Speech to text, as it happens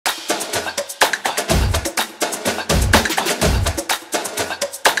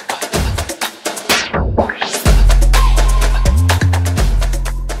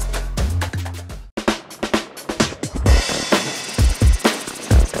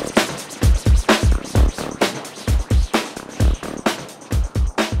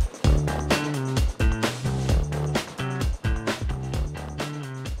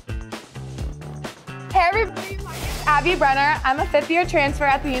I'm a fifth-year transfer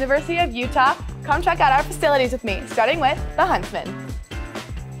at the University of Utah. Come check out our facilities with me, starting with the Huntsman.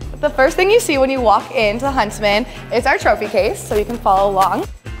 The first thing you see when you walk into the Huntsman is our trophy case, so you can follow along.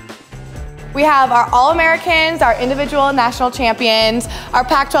 We have our All-Americans, our individual and national champions, our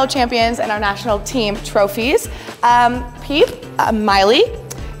Pac-12 champions, and our national team trophies. Pete, Miley,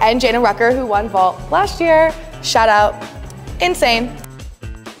 and Jana Rucker, who won vault last year. Shout out, insane.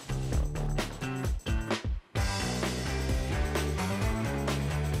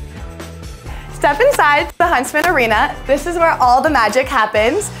 Step inside the Huntsman Arena. This is where all the magic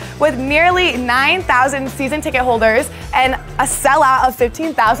happens, with nearly 9,000 season ticket holders and a sellout of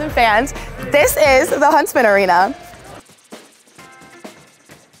 15,000 fans. This is the Huntsman Arena.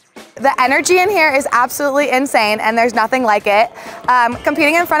 The energy in here is absolutely insane, and there's nothing like it.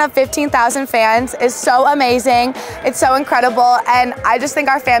 Competing in front of 15,000 fans is so amazing. It's so incredible, and I just think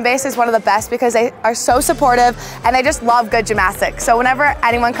our fan base is one of the best because they are so supportive and they just love good gymnastics. So whenever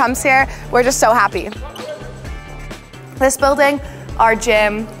anyone comes here, we're just so happy. This building, our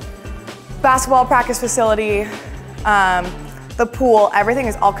gym, basketball practice facility, the pool, everything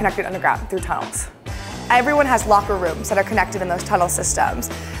is all connected underground through tunnels. Everyone has locker rooms that are connected in those tunnel systems.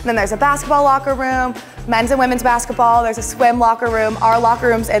 And then there's a basketball locker room, men's and women's basketball, there's a swim locker room, our locker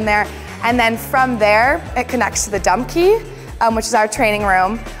room's in there. And then from there, it connects to the dump key, which is our training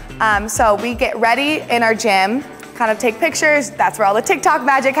room. So we get ready in our gym, kind of take pictures, that's where all the TikTok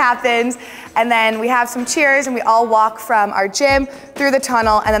magic happens. And then we have some cheers and we all walk from our gym through the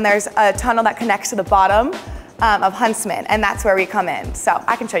tunnel, and then there's a tunnel that connects to the bottom of Huntsman, and that's where we come in. So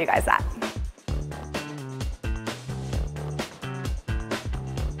I can show you guys that.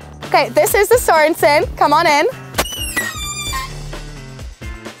 Okay, this is the Sorensen. Come on in.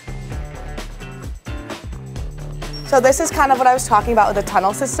 So this is kind of what I was talking about with the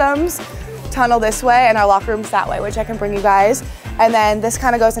tunnel systems. Tunnel this way and our locker room's that way, which I can bring you guys. And then this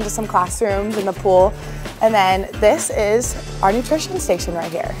kind of goes into some classrooms in the pool. And then this is our nutrition station right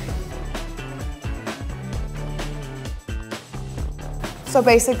here. So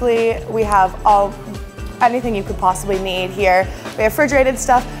basically we have anything you could possibly need here. We have refrigerated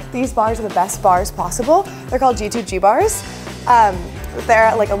stuff. These bars are the best bars possible. They're called G2G bars.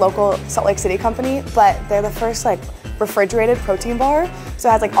 They're like a local Salt Lake City company, but they're the first like refrigerated protein bar. So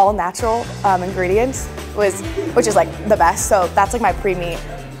it has like all natural ingredients, which is like the best. So that's like my pre-meet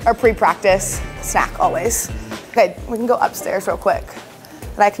or pre-practice snack always. Okay, we can go upstairs real quick.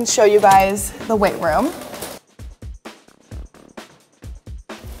 And I can show you guys the weight room.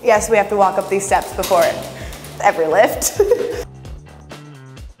 Yes, we have to walk up these steps before every lift.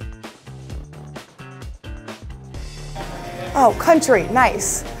 Oh, country,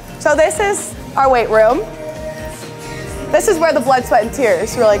 nice. So this is our weight room. This is where the blood, sweat, and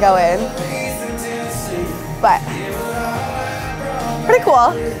tears really go in. But pretty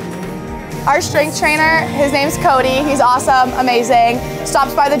cool. Our strength trainer, his name's Cody. He's awesome, amazing.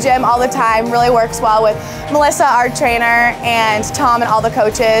 Stops by the gym all the time, really works well with Melissa, our trainer, and Tom and all the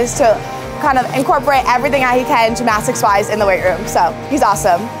coaches to kind of incorporate everything that he can gymnastics-wise in the weight room. So he's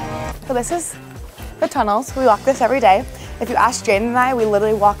awesome. So this is the tunnels. We walk this every day. If you ask Jane and I, we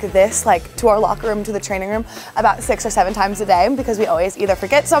literally walk this like to our locker room, to the training room about 6 or 7 times a day because we always either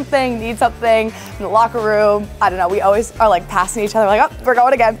forget something, need something in the locker room. I don't know, we always are like passing each other like, oh, we're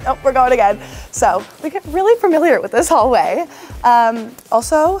going again, oh, we're going again. So we get really familiar with this hallway.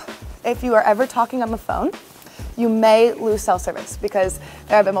 Also, if you are ever talking on the phone, you may lose cell service because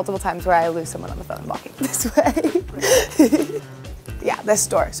there have been multiple times where I lose someone on the phone walking this way. Yeah, this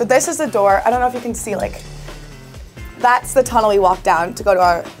door. So this is the door. I don't know if you can see, like, that's the tunnel we walk down to go to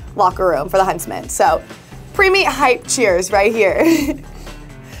our locker room for the Huntsman. So pre-meet hype cheers right here.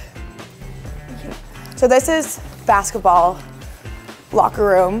 So this is basketball locker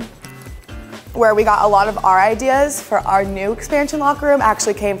room, where we got a lot of our ideas for our new expansion locker room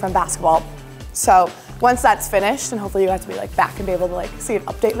actually came from basketball. So once that's finished, and hopefully you guys will be like back and be able to like see an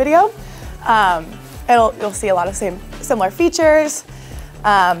update video, you'll see a lot of similar features.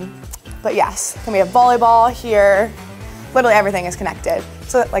 But yes, then we have volleyball here. Literally everything is connected.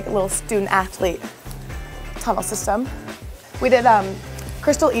 So like a little student athlete tunnel system. We did,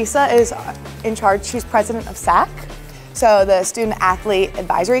 Crystal Issa is in charge, she's president of SAC, so the Student Athlete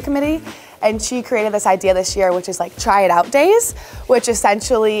Advisory Committee, and she created this idea this year, which is like try it out days, which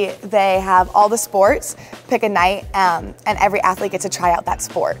essentially they have all the sports, pick a night, and every athlete gets to try out that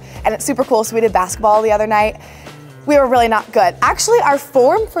sport. And it's super cool, so we did basketball the other night. We were really not good. Actually, our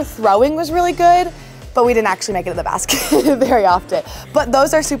form for throwing was really good, but we didn't actually make it to the basket very often. But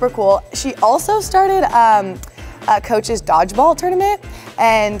those are super cool. She also started a coach's dodgeball tournament,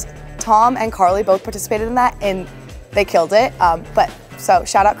 and Tom and Carly both participated in that, and they killed it. So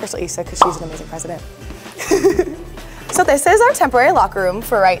shout out Crystal Issa because she's an amazing president. So this is our temporary locker room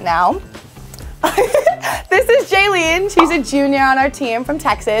for right now. This is Jaylene. She's a junior on our team from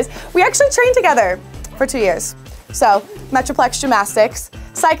Texas. We actually trained together for 2 years. So Metroplex Gymnastics,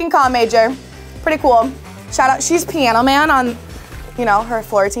 Psych and Comm major, pretty cool. Shout out, she's piano man on, you know, her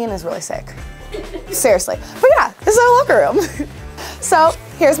floor routine is really sick. Seriously. But yeah, this is our locker room. So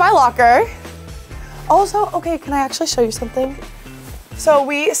here's my locker. Also, okay, can I actually show you something? So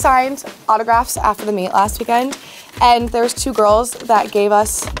we signed autographs after the meet last weekend, and there's 2 girls that gave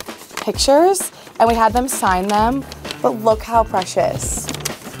us pictures, and we had them sign them, but look how precious.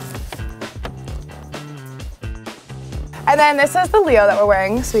 And then this is the Leo that we're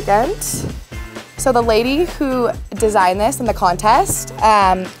wearing this weekend. So the lady who designed this in the contest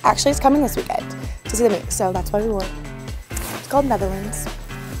actually is coming this weekend to see the meet, so that's why we wore it. It's called Netherlands.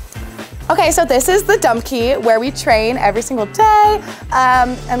 Okay, so this is the dump key where we train every single day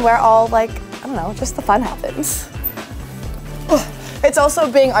and where all, like, I don't know, just the fun happens. It's also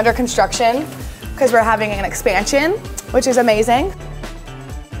being under construction because we're having an expansion, which is amazing.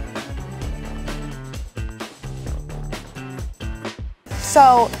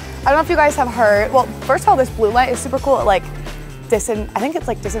 So I don't know if you guys have heard, well, first of all, this blue light is super cool. It like, I think it's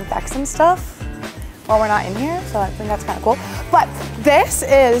like disinfects and stuff while we're not in here, so I think that's kind of cool. But this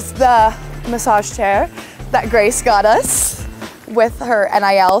is the massage chair that Grace got us with her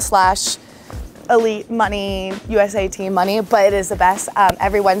NIL/Elite Money, USA Team Money, but it is the best.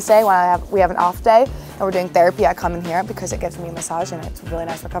 Every Wednesday when we have an off day and we're doing therapy, I come in here because it gives me a massage and it's really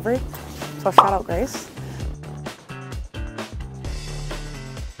nice recovery. So shout out Grace.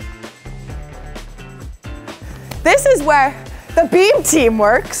 This is where the beam team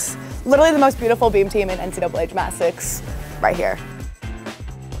works. Literally the most beautiful beam team in NCAA gymnastics, right here.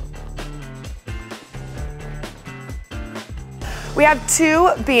 We have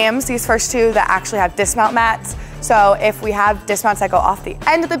 2 beams, these first 2 that actually have dismount mats. So if we have dismounts that go off the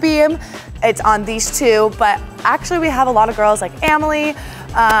end of the beam, it's on these 2. But actually we have a lot of girls like Emily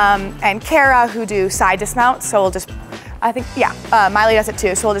and Kara who do side dismounts. So we'll just, I think, yeah, Miley does it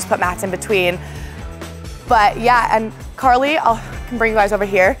too. So we'll just put mats in between. But yeah, and Carly, I can bring you guys over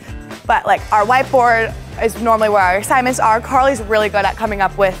here. But like our whiteboard is normally where our assignments are. Carly's really good at coming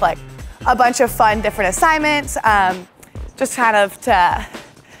up with like a bunch of fun different assignments, just kind of to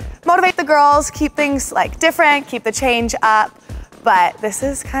motivate the girls, keep things like different, keep the change up. But this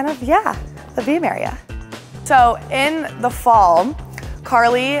is kind of, yeah, the beam area. So in the fall,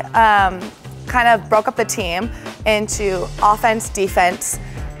 Carly kind of broke up the team into offense, defense,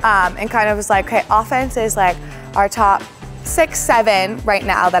 and kind of was like, okay, offense is like our top 6, 7 right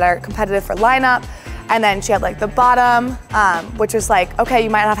now that are competitive for lineup. And then she had like the bottom, which was like, okay, you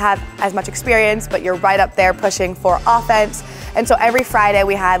might not have as much experience, but you're right up there pushing for offense. And so every Friday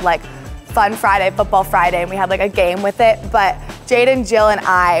we had like Fun Friday, Football Friday, and we had like a game with it. But Jaden, Jill, and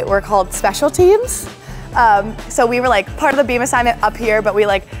I were called special teams. So we were like part of the beam assignment up here, but we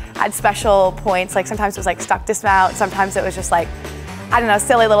like had special points. Like sometimes it was like stuck dismount, sometimes it was just like, I don't know,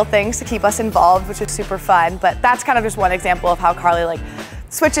 silly little things to keep us involved, which was super fun. But that's kind of just one example of how Carly like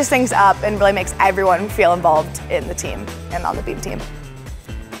switches things up and really makes everyone feel involved in the team and on the beam team.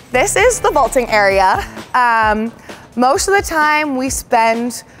 This is the vaulting area. Most of the time we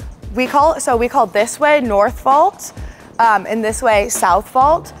spend, we call this way north vault, and this way south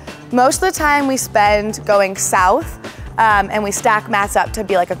vault. Most of the time we spend going south, and we stack mats up to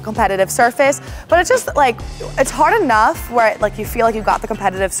be like a competitive surface, but it's just like, it's hard enough where like you feel like you've got the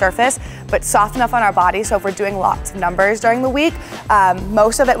competitive surface, but soft enough on our body. So if we're doing lots of numbers during the week,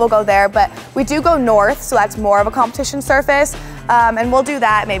 most of it will go there, but we do go north, so that's more of a competition surface. And we'll do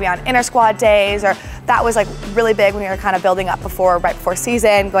that maybe on inter squad days, or that was like really big when we were kind of building up right before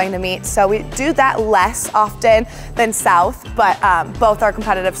season, going to meet. So we do that less often than south, but both are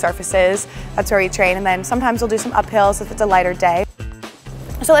competitive surfaces. That's where we train. And then sometimes we'll do some uphills if it's a lighter day.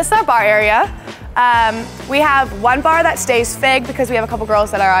 So this is our bar area. We have one bar that stays FIG because we have a couple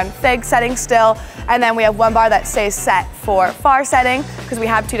girls that are on FIG setting still. And then we have one bar that stays set for FAR setting because we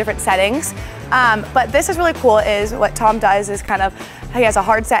have 2 different settings. But this is really cool is what Tom does is kind of, he has a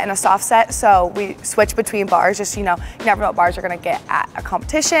hard set and a soft set, so we switch between bars, just, you know, you never know what bars you're gonna get at a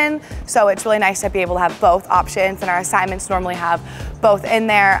competition. So it's really nice to be able to have both options, and our assignments normally have both in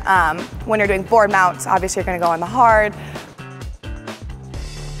there. When you're doing board mounts, obviously you're gonna go on the hard.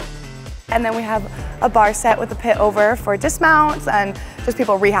 And then we have a bar set with a pit over for dismounts and just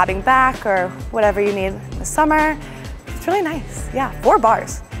people rehabbing back or whatever you need in the summer. It's really nice, yeah, 4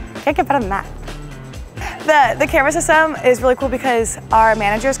 bars. Can't get better than that. The camera system is really cool because our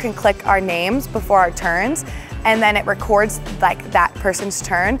managers can click our names before our turns, and then it records like that person's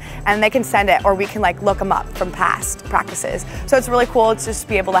turn, and they can send it, or we can like look them up from past practices. So it's really cool to just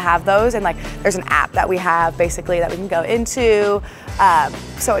be able to have those, and like there's an app that we have basically that we can go into.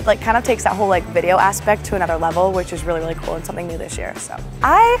 So it like kind of takes that whole like video aspect to another level, which is really, really cool and something new this year. So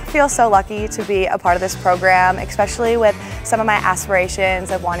I feel so lucky to be a part of this program, especially with some of my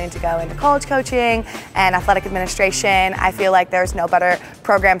aspirations of wanting to go into college coaching and athletic administration. I feel like there's no better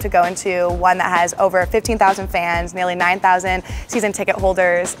program to go into, one that has over 15,000 fans, nearly 9,000 season ticket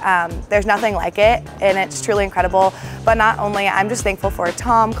holders. There's nothing like it, and it's truly incredible. But not only, I'm just thankful for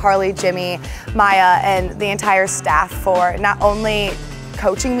Tom, Carly, Jimmy, Maya, and the entire staff for not only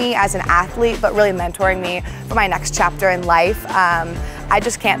coaching me as an athlete, but really mentoring me for my next chapter in life. I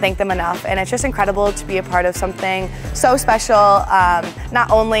just can't thank them enough, and it's just incredible to be a part of something so special, not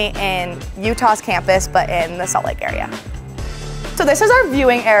only in Utah's campus, but in the Salt Lake area. So this is our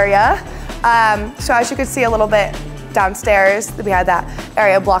viewing area. So as you can see a little bit downstairs, we had that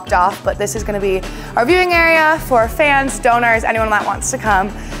area blocked off, but this is gonna be our viewing area for fans, donors, anyone that wants to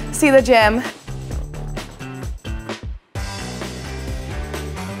come see the gym.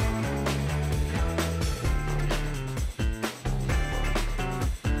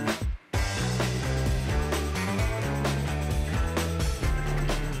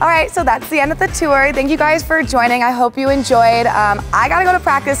 All right, so that's the end of the tour. Thank you guys for joining. I hope you enjoyed. I gotta go to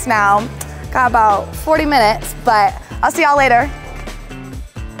practice now. Got about 40 minutes, but I'll see y'all later.